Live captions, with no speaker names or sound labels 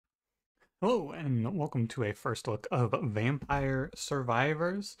Hello, and welcome to a first look of Vampire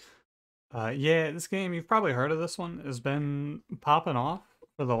Survivors. Yeah, this game, you've probably heard of this one, has been popping off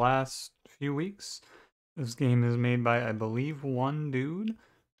for the last few weeks. This game is made by, I believe, one dude.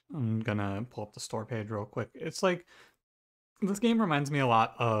 I'm gonna pull up the store page real quick. It's like, this game reminds me a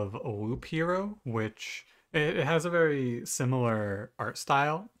lot of Loop Hero, which it has a very similar art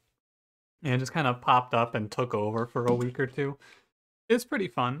style, and it just kind of popped up and took over for a week or two. It's pretty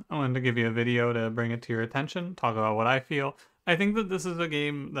fun. I wanted to give you a video to bring it to your attention, talk about what I feel. I think that this is a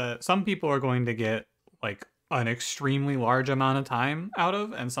game that some people are going to get like an extremely large amount of time out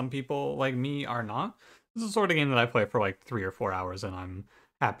of, and some people like me are not. This is the sort of game that I play for like 3 or 4 hours and I'm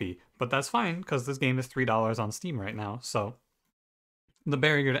happy, but that's fine because this game is $3 on Steam right now, so the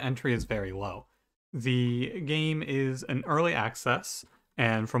barrier to entry is very low. The game is an early access,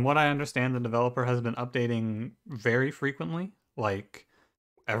 and from what I understand, the developer has been updating very frequently, like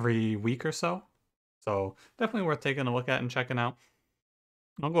every week or so. So definitely worth taking a look at and checking out.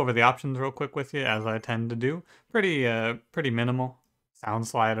 I'll go over the options real quick with you, as I tend to do. Pretty minimal. Sound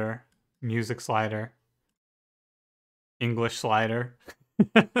slider, music slider, English slider.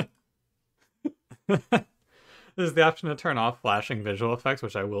 There's the option to turn off flashing visual effects,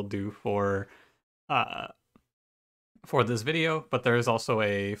 which I will do for this video, but there is also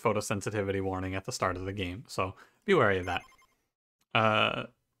a photosensitivity warning at the start of the game, so be wary of that.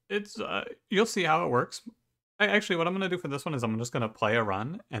 You'll see how it works. Actually, what I'm going to do for this one is I'm just going to play a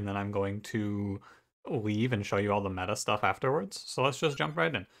run, and then I'm going to leave and show you all the meta stuff afterwards. So let's just jump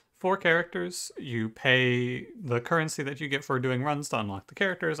right in. 4 characters. You pay the currency that you get for doing runs to unlock the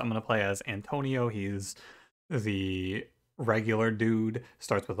characters. I'm going to play as Antonio. He's the regular dude.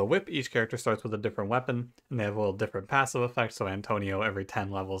 Starts with a whip. Each character starts with a different weapon, and they have a little different passive effect. So Antonio, every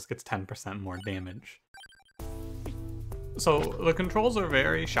 10 levels, gets 10% more damage. So the controls are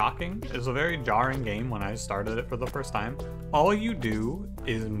very shocking. It was a very jarring game when I started it for the first time. All you do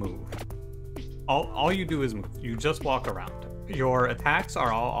is move. All you do is move. You just walk around. Your attacks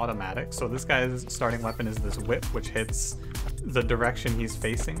are all automatic. So this guy's starting weapon is this whip, which hits the direction he's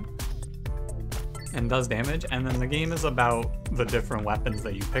facing and does damage. And then the game is about the different weapons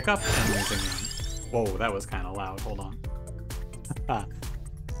that you pick up and using them. Whoa, that was kind of loud. Hold on.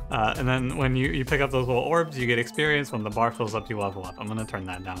 And then when you pick up those little orbs, you get experience. When the bar fills up, you level up. I'm going to turn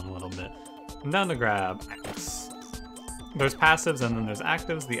that down a little bit. I'm down to grab axe. There's passives and then there's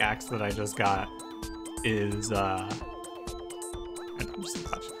actives. The axe that I just got is...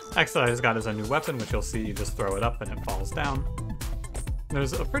 axe that I just got is a new weapon, which you'll see you just throw it up and it falls down.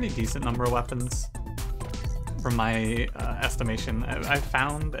 There's a pretty decent number of weapons. From my estimation, I've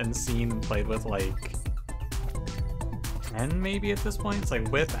found and seen and played with like 10 maybe at this point. It's like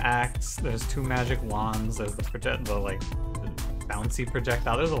whip, axe, there's 2 magic wands, there's the bouncy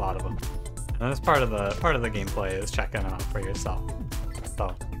projectile, there's a lot of them. And that's part of the gameplay is checking it out for yourself.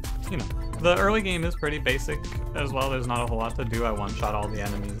 So, you know, the early game is pretty basic as well. There's not a whole lot to do. I one-shot all the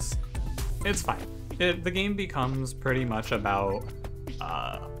enemies. It's fine. The game becomes pretty much about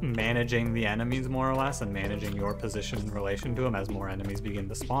managing the enemies more or less and managing your position in relation to them as more enemies begin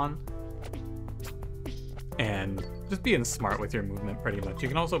to spawn. And just being smart with your movement pretty much. You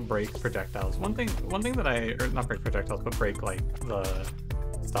can also break projectiles. One thing that or not break projectiles, but break like the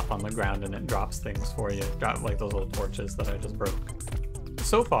stuff on the ground and it drops things for you. Drop like those little torches that I just broke.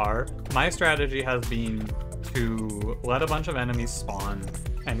 So far, my strategy has been to let a bunch of enemies spawn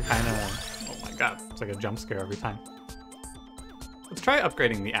and kind of, oh my god, it's like a jump scare every time. Let's try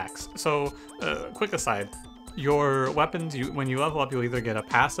upgrading the axe. So, quick aside, your weapons, when you level up, you'll either get a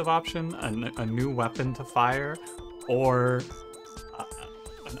passive option, a new weapon to fire, or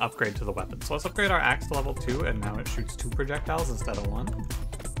an upgrade to the weapon. So let's upgrade our axe to level 2, and now it shoots 2 projectiles instead of 1.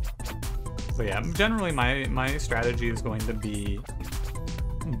 So yeah, generally my strategy is going to be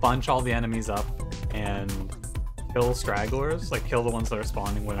bunch all the enemies up and kill stragglers, like kill the ones that are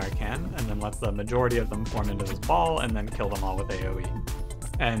spawning when I can, and then let the majority of them form into this ball, and then kill them all with AoE.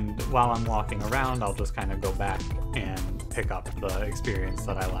 And while I'm walking around, I'll just kind of go back and pick up the experience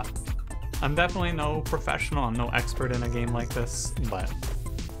that I left. I'm definitely no professional, I'm no expert in a game like this, but,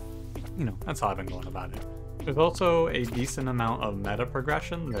 you know, that's how I've been going about it. There's also a decent amount of meta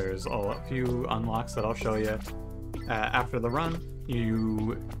progression. There's a few unlocks that I'll show you. After the run,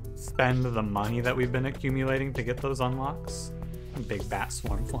 you spend the money that we've been accumulating to get those unlocks. A big bat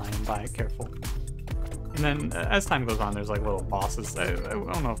swarm flying by, careful. And then as time goes on, there's like little bosses. I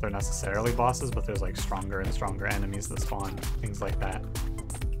don't know if they're necessarily bosses, but there's like stronger and stronger enemies that spawn, things like that.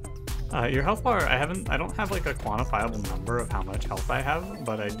 Your health bar, I don't have like a quantifiable number of how much health I have,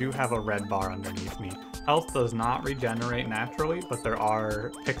 but I do have a red bar underneath me. Health does not regenerate naturally, but there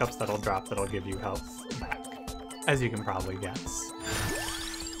are pickups that'll drop that'll give you health back, as you can probably guess.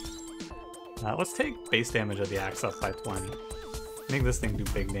 Let's take base damage of the axe up by 20. Make this thing do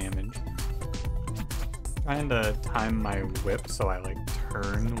big damage. Trying to time my whip so I like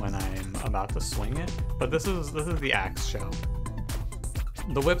turn when I'm about to swing it, but this is the axe show.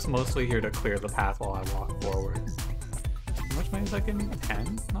 The whip's mostly here to clear the path while I walk forward. How much money is that giving me?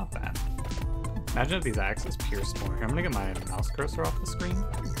 10? Not bad. Imagine if these axes pierced more. Here, I'm gonna get my mouse cursor off the screen.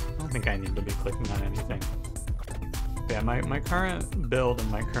 I don't think I need to be clicking on anything. Yeah, my current build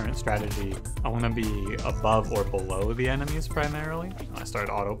and my current strategy, I want to be above or below the enemies primarily. I started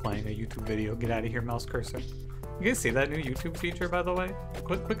auto-playing a YouTube video. Get out of here, mouse cursor. You guys see that new YouTube feature, by the way?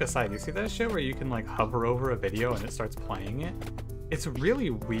 Quick aside, you see that shit where you can like hover over a video and it starts playing it? It's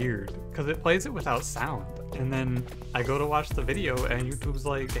really weird, because it plays it without sound. And then I go to watch the video and YouTube's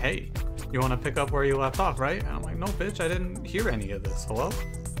like, hey, you want to pick up where you left off, right? And I'm like, no bitch, I didn't hear any of this, hello?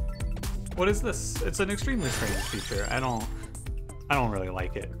 What is this? It's an extremely strange feature. I don't really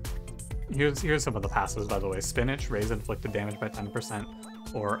like it. Here's some of the passives, by the way. Spinach, raise inflicted damage by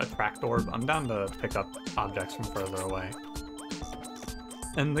 10%, or attract orb. I'm down to pick up objects from further away.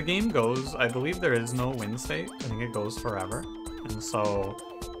 And the game goes, I believe there is no win state. I think it goes forever. And so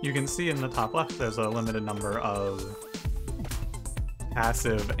you can see in the top left, there's a limited number of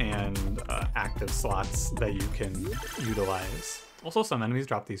passive and active slots that you can utilize. Also, some enemies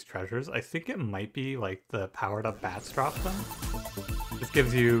drop these treasures. I think it might be like the powered up bats drop them. This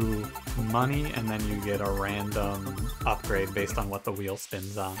gives you money and then you get a random upgrade based on what the wheel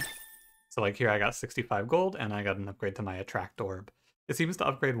spins on. So like here I got 65 gold and I got an upgrade to my attract orb. It seems to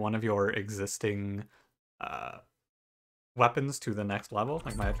upgrade one of your existing weapons to the next level.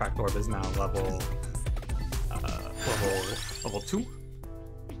 Like my attract orb is now level 2.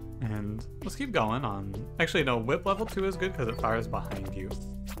 And let's keep going on. Actually, no, whip level 2 is good because it fires behind you.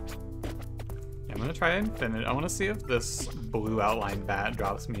 Yeah, I'm gonna try and finish. I want to see if this blue outline bat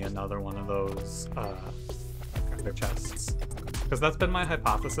drops me another one of those treasure chests. Because that's been my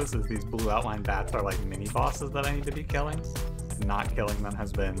hypothesis, is these blue outline bats are like mini bosses that I need to be killing. And not killing them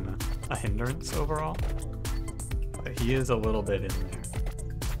has been a hindrance overall. But he is a little bit in there.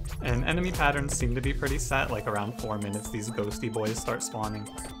 And enemy patterns seem to be pretty set, like around 4 minutes these ghosty boys start spawning.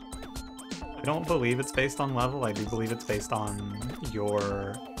 I don't believe it's based on level, I do believe it's based on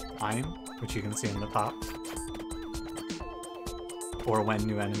your time, which you can see in the top. Or when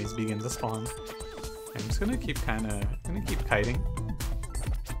new enemies begin to spawn. I'm just gonna keep kiting.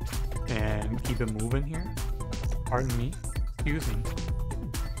 And keep it moving here. Pardon me, excuse me.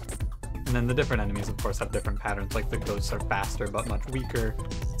 And then the different enemies, of course, have different patterns, like the ghosts are faster but much weaker,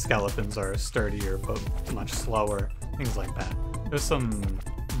 skeletons are sturdier but much slower, things like that. There's some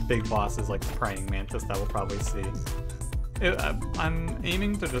big bosses like the praying mantis that we'll probably see. I'm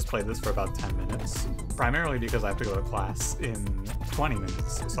aiming to just play this for about 10 minutes, primarily because I have to go to class in 20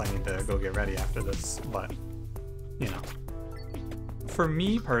 minutes, so I need to go get ready after this, but, you know. For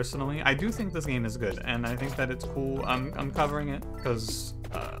me, personally, I do think this game is good, and I think that it's cool. I'm covering it, because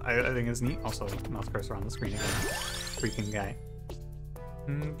I think it's neat. Also, mouse cursor on the screen again. Freaking guy.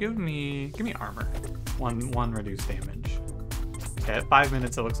 Give me armor. One reduced damage. Okay, at 5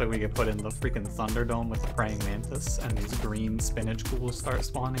 minutes it looks like we get put in the freaking Thunderdome with the praying mantis, and these green spinach ghouls start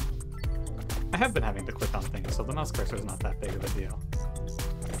spawning. I have been having to click on things, so the mouse cursor is not that big of a deal.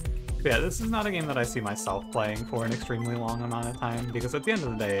 But yeah, this is not a game that I see myself playing for an extremely long amount of time, because at the end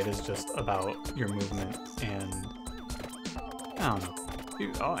of the day it is just about your movement, and I don't know.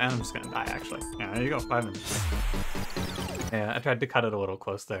 Oh, and I'm just gonna die actually. Yeah, there you go, 5 minutes. Yeah, I tried to cut it a little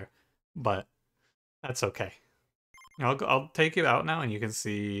close there, but that's okay. I'll take it out now and you can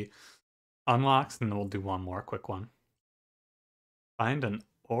see unlocks, and then we'll do one more quick one. Find an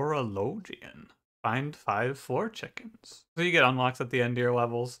Orologian. Find 5 floor chickens. So you get unlocks at the end of your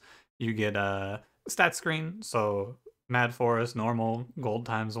levels. You get a stat screen, so Mad Forest, normal, gold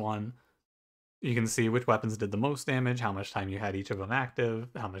 ×1. You can see which weapons did the most damage, how much time you had each of them active,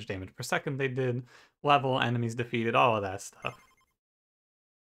 how much damage per second they did, level, enemies defeated, all of that stuff.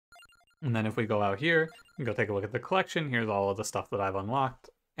 And then if we go out here and go take a look at the collection, here's all of the stuff that I've unlocked,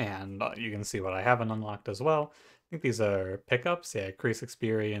 and you can see what I haven't unlocked as well. I think these are pickups, yeah, increase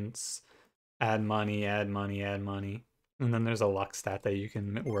experience, add money, add money, add money. And then there's a luck stat that you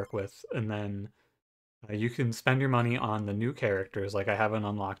can work with, and then you can spend your money on the new characters. Like I haven't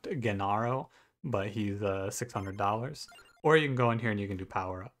unlocked Gennaro, but he's $600. Or you can go in here and you can do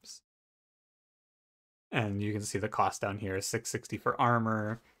power-ups. And you can see the cost down here is $660 for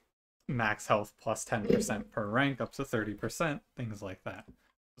armor, max health plus 10% per rank, up to 30%, things like that.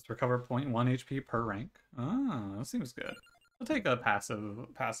 Just recover 0.1 HP per rank. Ah, that seems good. I'll take a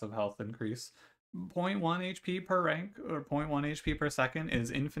passive health increase. 0.1 HP per rank, or 0.1 HP per second, is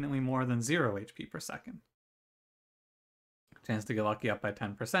infinitely more than 0 HP per second. Chance to get lucky up by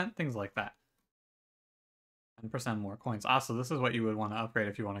 10%, things like that. 10% more coins. Ah, so this is what you would want to upgrade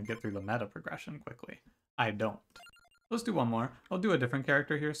if you want to get through the meta progression quickly. I don't. Let's do one more. I'll do a different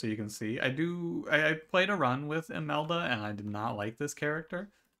character here so you can see. I played a run with Imelda and I did not like this character,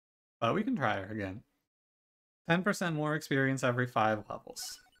 but we can try her again. 10% more experience every 5 levels.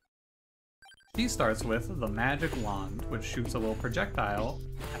 She starts with the magic wand, which shoots a little projectile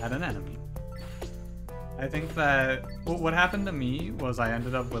at an enemy. I think that what happened to me was I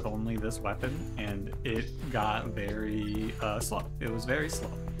ended up with only this weapon, and it got very slow. It was very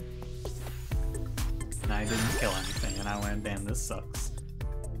slow. And I didn't kill anything, and I went, damn, this sucks.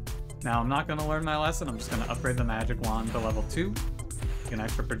 Now I'm not going to learn my lesson. I'm just going to upgrade the magic wand to level 2, get an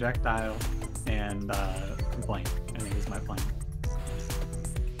extra projectile, and complain. I think is my plan.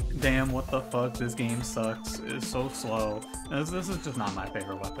 Damn, what the fuck, this game sucks. It's so slow. This is just not my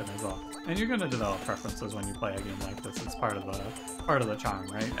favorite weapon as well. And you're gonna develop preferences when you play a game like this. It's part of the charm,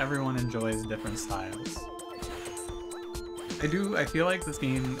 right? Everyone enjoys different styles. I feel like this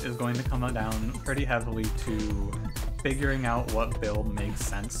game is going to come down pretty heavily to figuring out what build makes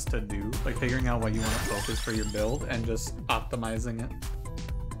sense to do. Like figuring out what you want to focus for your build and just optimizing it.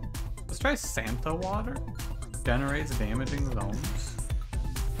 Let's try Santa Water. Generates damaging zones.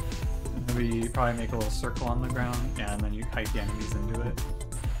 Maybe probably make a little circle on the ground, and then you kite the enemies into it.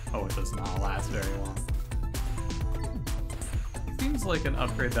 Oh, it does not last very long. Seems like an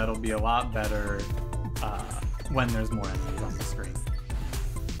upgrade that'll be a lot better when there's more enemies on the screen.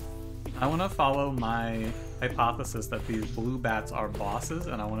 I want to follow my hypothesis that these blue bats are bosses,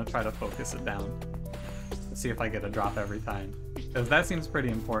 and I want to try to focus it down. See if I get a drop every time. Because that seems pretty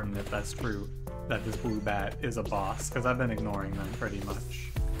important if that's true, that this blue bat is a boss, because I've been ignoring them pretty much.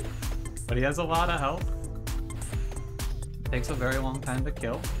 But he has a lot of health. Takes a very long time to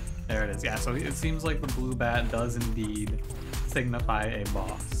kill. There it is. Yeah, so it seems like the blue bat does indeed signify a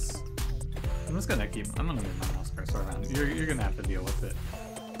boss. I'm gonna move my mouse cursor around. You're gonna have to deal with it.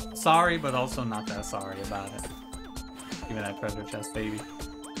 Sorry, but also not that sorry about it. Give me that treasure chest, baby.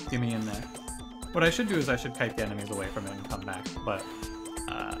 Get me in there. What I should do is I should kite the enemies away from it and come back, but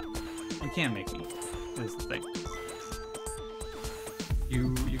you can't make me, is the thing.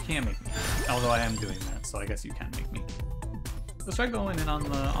 You can't make me. Although I am doing that, so I guess you can make me. Let's try going in on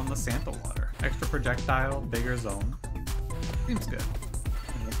the Santa Water. Extra projectile, bigger zone. Seems good.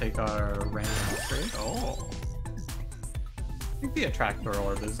 And we'll take our random upgrade. Oh. I think the attractor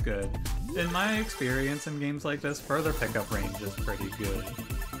orb is good. In my experience in games like this, further pickup range is pretty good.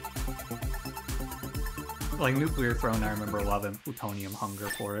 Like Nuclear Throne, I remember loving. Plutonium Hunger,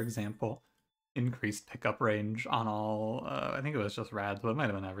 for example. Increased pickup range on all, I think it was just rads, but it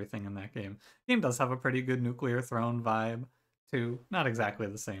might have been everything in that game. The game does have a pretty good Nuclear Throne vibe, too. Not exactly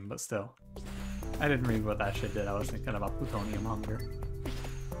the same, but still. I didn't read what that shit did, I was thinking about Plutonium Hunger.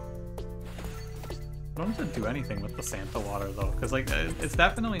 I don't have to do anything with the Santa Water, though, because like, it's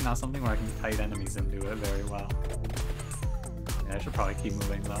definitely not something where I can kite enemies into it very well. Yeah, I should probably keep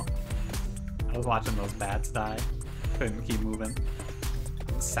moving, though. I was watching those bats die. Couldn't keep moving.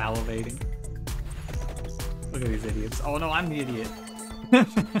 Salivating. Look at these idiots. Oh no, I'm the idiot.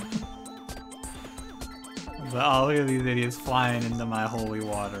 Oh, look at these idiots flying into my holy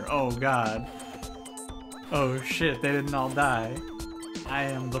water. Oh god. Oh shit, they didn't all die. I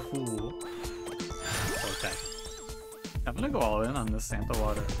am the fool. Okay. I'm gonna go all in on this Santa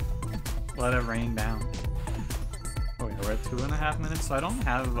Water. Let it rain down. Oh yeah, we're at 2.5 minutes, so I don't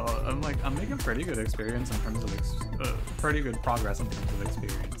have, I'm making pretty good experience in terms of, pretty good progress in terms of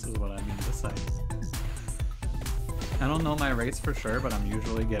experience is what I mean to say. I don't know my rates for sure, but I'm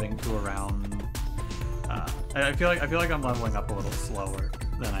usually getting to around, I feel like I'm leveling up a little slower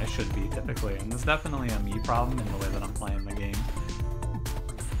than I should be typically, and it's definitely a me problem in the way that I'm playing the game.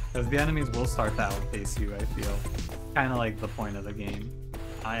 Because the enemies will start to outpace you, I feel. Kind of like the point of the game.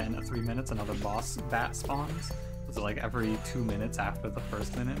 In 3 minutes, another boss bat spawns. So like every 2 minutes after the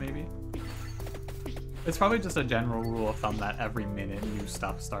first minute, maybe? It's probably just a general rule of thumb that every minute new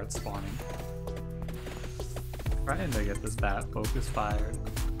stuff starts spawning. Trying to get this bat focus fired.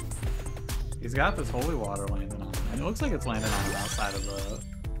 He's got this holy water landing on him, and it looks like it's landing on him outside of the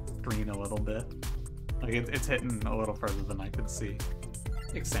screen a little bit. Like it's hitting a little further than I could see.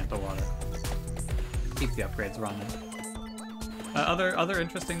 Take Santa Water. Keep the upgrades running. Other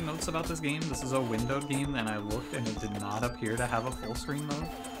interesting notes about this game, this is a windowed game, and I looked and it did not appear to have a full screen mode.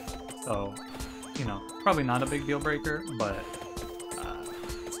 So, you know, probably not a big deal breaker, but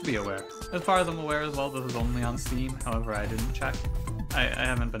Just be aware. As far as I'm aware as well, this is only on Steam. However, I didn't check. I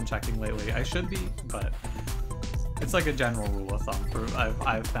haven't been checking lately. I should be, but it's like a general rule of thumb for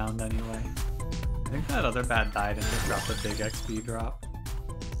I've found anyway. I think that other bat died and just dropped a big XP drop.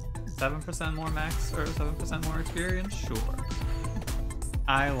 7% more max or 7% more experience? Sure.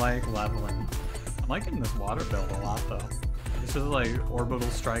 I like leveling. I'm liking this water build a lot though. It's just like orbital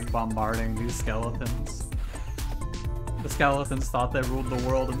strike bombarding these skeletons. The skeletons thought they ruled the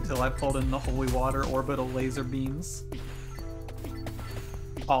world until I pulled in the holy water orbital laser beams.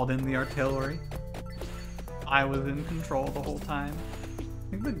 Called in the artillery. I was in control the whole time. I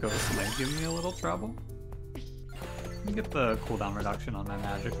think the ghost might give me a little trouble. Let me get the cooldown reduction on my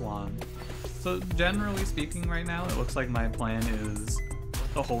magic wand. So generally speaking right now, it looks like my plan is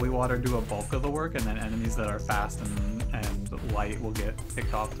the holy water do a bulk of the work, and then enemies that are fast and light will get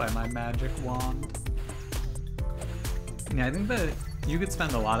picked off by my magic wand. Yeah, I think that you could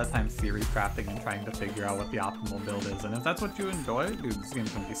spend a lot of time theory crafting and trying to figure out what the optimal build is, and if that's what you enjoy, dude, this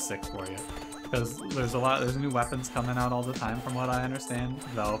game's gonna be sick for you. Because there's new weapons coming out all the time from what I understand.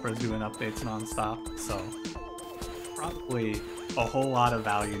 Developers doing updates non-stop, so probably a whole lot of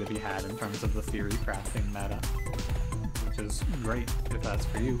value to be had in terms of the theory crafting meta, which is great if that's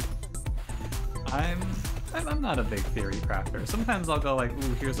for you. I'm not a big theory crafter. Sometimes I'll go like,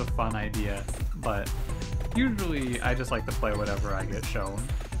 ooh, here's a fun idea, but usually I just like to play whatever I get shown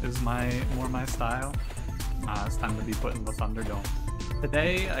is more my style. It's time to be put in the Thunderdome.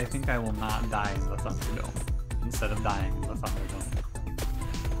 Today, I think I will not die in the Thunderdome instead of dying in the Thunderdome.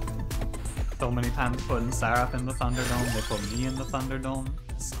 So many times putting Seraph in the Thunderdome, they put me in the Thunderdome.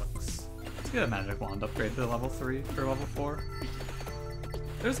 It sucks. Let's get a magic wand upgrade to level 3 or level 4.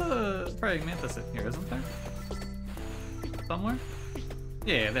 There's a praying mantis in here, isn't there? Somewhere?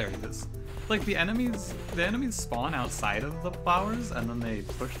 Yeah, there he is. Like the enemies spawn outside of the flowers and then they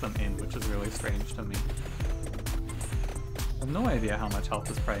push them in, which is really strange to me. I have no idea how much health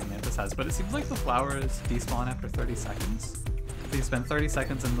this praying mantis has, but it seems like the flowers despawn after 30 seconds. So you spend 30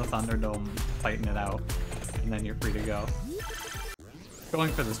 seconds in the Thunderdome fighting it out, and then you're free to go.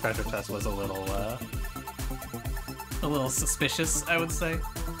 Going for this treasure chest was a little suspicious, I would say.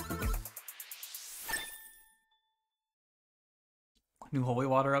 New holy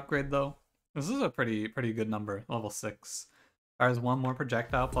water upgrade though. This is a pretty good number, level 6. Fires one more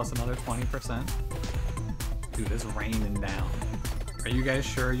projectile plus another 20%. Dude, it's raining down. Are you guys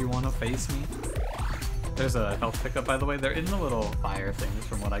sure you want to face me? There's a health pickup, by the way. They're in the little fire things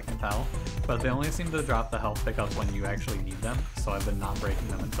from what I can tell, but they only seem to drop the health pickups when you actually need them, so I've been not breaking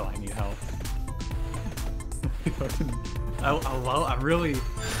them until I need health. I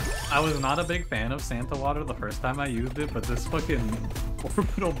was not a big fan of Santa Water the first time I used it, but this fucking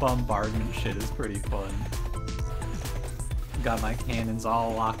orbital bombardment shit is pretty fun. Got my cannons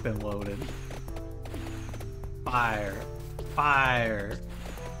all locked and loaded. Fire. Fire.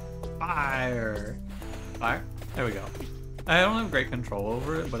 Fire. Fire? There we go. I don't have great control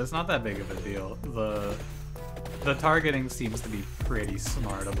over it, but it's not that big of a deal. The targeting seems to be pretty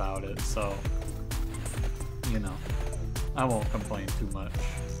smart about it, so, you know, I won't complain too much.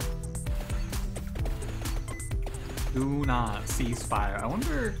 Do not cease fire. I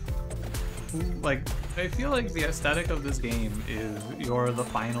wonder who, like, I feel like the aesthetic of this game is you're the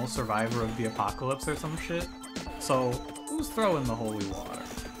final survivor of the apocalypse or some shit. So, who's throwing the holy water?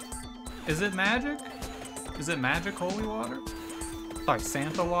 Is it magic? Is it magic holy water? Sorry,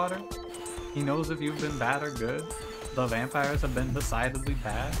 Santa water? He knows if you've been bad or good. The vampires have been decidedly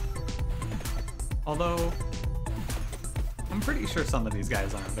bad. Although, I'm pretty sure some of these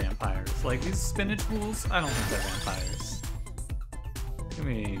guys aren't vampires. Like, these spinach fools, I don't think they're vampires. Give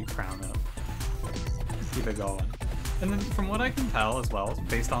me crown up. Keep it going. And then from what I can tell as well,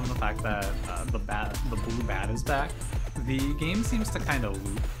 based on the fact that the blue bat is back, the game seems to kind of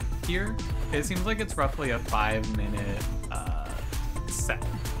loop here. It seems like it's roughly a 5-minute set,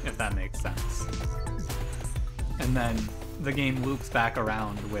 if that makes sense. And then the game loops back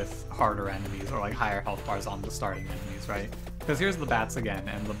around with harder enemies or like higher health bars on the starting enemies, right? Because here's the bats again,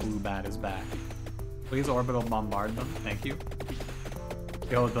 and the blue bat is back. Please orbital bombard them, thank you.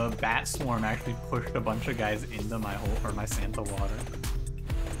 Yo, the bat swarm actually pushed a bunch of guys into my my Santa water.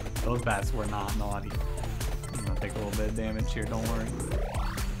 Those bats were not naughty. I'm gonna take a little bit of damage here, don't worry.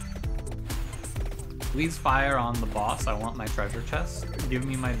 Please fire on the boss. I want my treasure chest. Give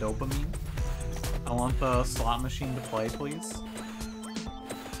me my dopamine. I want the slot machine to play, please.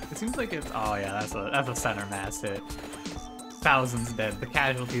 It seems like it's, oh yeah, that's a center mass hit. Thousands dead. The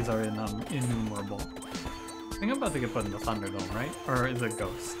casualties are innumerable. I think I'm about to get put in the Thunderdome, right? Or is it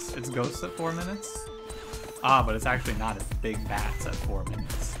Ghosts? It's Ghosts at 4 minutes? Ah, but it's actually not as big bats at 4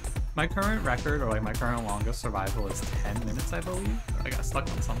 minutes. My current record, or like my current longest survival, is 10 minutes, I believe. I got stuck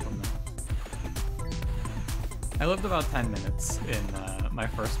on something there. I lived about 10 minutes in my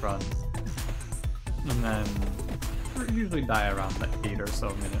first run, and then usually die around the 8 or so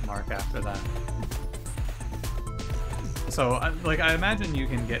minute mark after that. So, I imagine you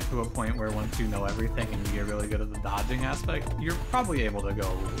can get to a point where once you know everything and you get really good at the dodging aspect, you're probably able to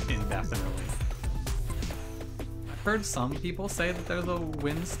go indefinitely. I've heard some people say that there's a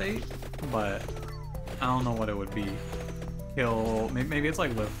win state, but I don't know what it would be. Maybe it's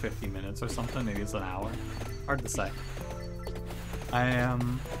like live 50 minutes or something, maybe it's an hour. Hard to say.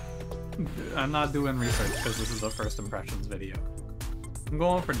 I'm not doing research because this is a first impressions video. I'm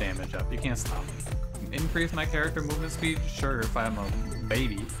going for damage up, you can't stop me. Increase my character movement speed? Sure, if I'm a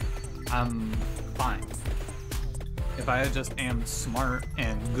baby, I'm fine. If I just am smart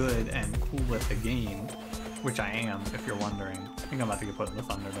and good and cool at the game, which I am, if you're wondering. I think I'm about to get put in the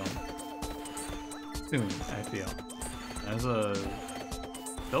Thunderdome. Soon, I feel. There's a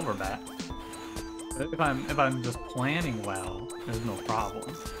silver bat. If I'm just planning well, there's no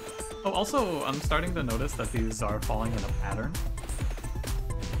problem. Oh, also, I'm starting to notice that these are falling in a pattern.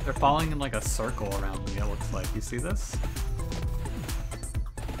 They're falling in like a circle around me, it looks like. You see this?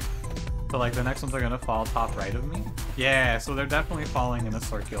 So like the next ones are gonna fall top right of me? Yeah, so they're definitely falling in a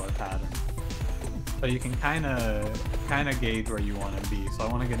circular pattern. So you can kinda gauge where you want to be. So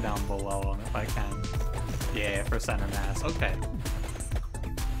I want to get down below them if I can. Yeah, for center mass. Okay.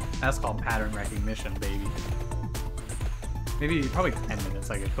 That's called pattern recognition, baby. Maybe probably 10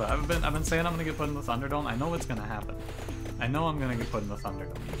 minutes I get put. I've been saying I'm gonna get put in the Thunderdome. I know what's gonna happen. I know I'm gonna get put in the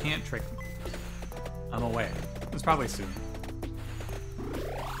Thunderdome. You can't trick me. I'm aware. It's probably soon.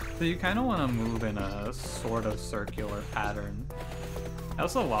 So you kind of want to move in a sort of circular pattern. I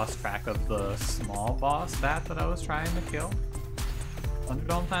also lost track of the small boss bat that I was trying to kill.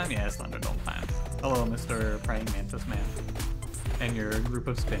 Thunderdome time? Yeah, it's Thunderdome time. Hello, Mr. Praying Mantis Man. And your group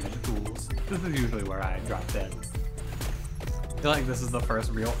of spinach ghouls. This is usually where I drop dead. I feel like this is the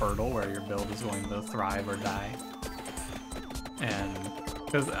first real hurdle where your build is going to thrive or die. And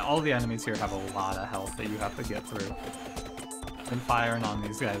because all the enemies here have a lot of health that you have to get through. I've been firing on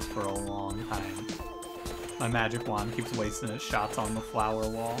these guys for a long time. My magic wand keeps wasting its shots on the flower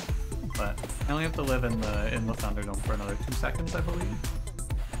wall, but I only have to live in the Thunderdome for another 2 seconds, I believe.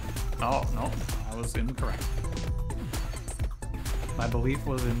 Oh no, I was incorrect. My belief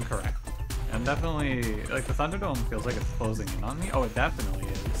was incorrect. I'm definitely like the Thunderdome feels like it's closing in on me. Oh, it definitely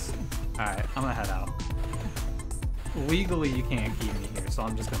is. All right, I'm gonna head out. Legally, you can't keep me here, so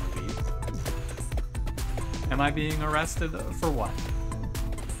I'm just gonna leave. Am I being arrested for what?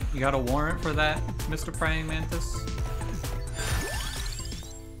 You got a warrant for that, Mr. Praying Mantis?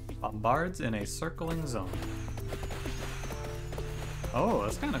 Bombards in a circling zone. Oh,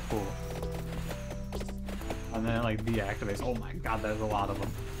 that's kind of cool. And then it like deactivates. Oh my god, there's a lot of them.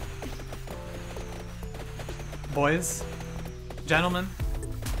 Boys, gentlemen,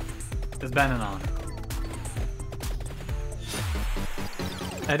 it's been an honor.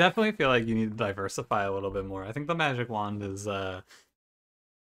 I definitely feel like you need to diversify a little bit more. I think the magic wand is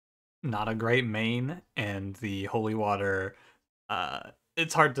not a great main, and the holy water,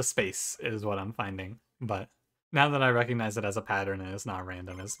 it's hard to space is what I'm finding. But now that I recognize it as a pattern and it's not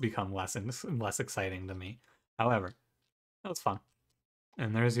random, it's become less and less exciting to me. However, that was fun.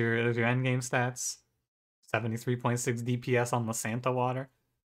 And there's your endgame stats. 73.6 DPS on the Santa water.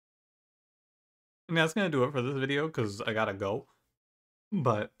 I mean, that's gonna do it for this video because I gotta go.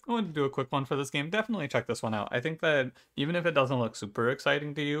 But I wanted to do a quick one for this game. Definitely check this one out. I think that even if it doesn't look super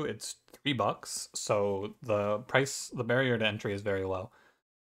exciting to you, it's $3, so the barrier to entry is very low.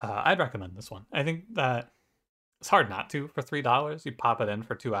 I'd recommend this one. I think that it's hard not to for $3. You pop it in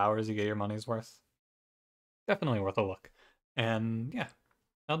for 2 hours, you get your money's worth. Definitely worth a look. And yeah,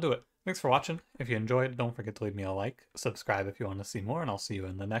 I'll do it. Thanks for watching. If you enjoyed, don't forget to leave me a like, subscribe if you want to see more, and I'll see you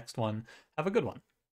in the next one. Have a good one.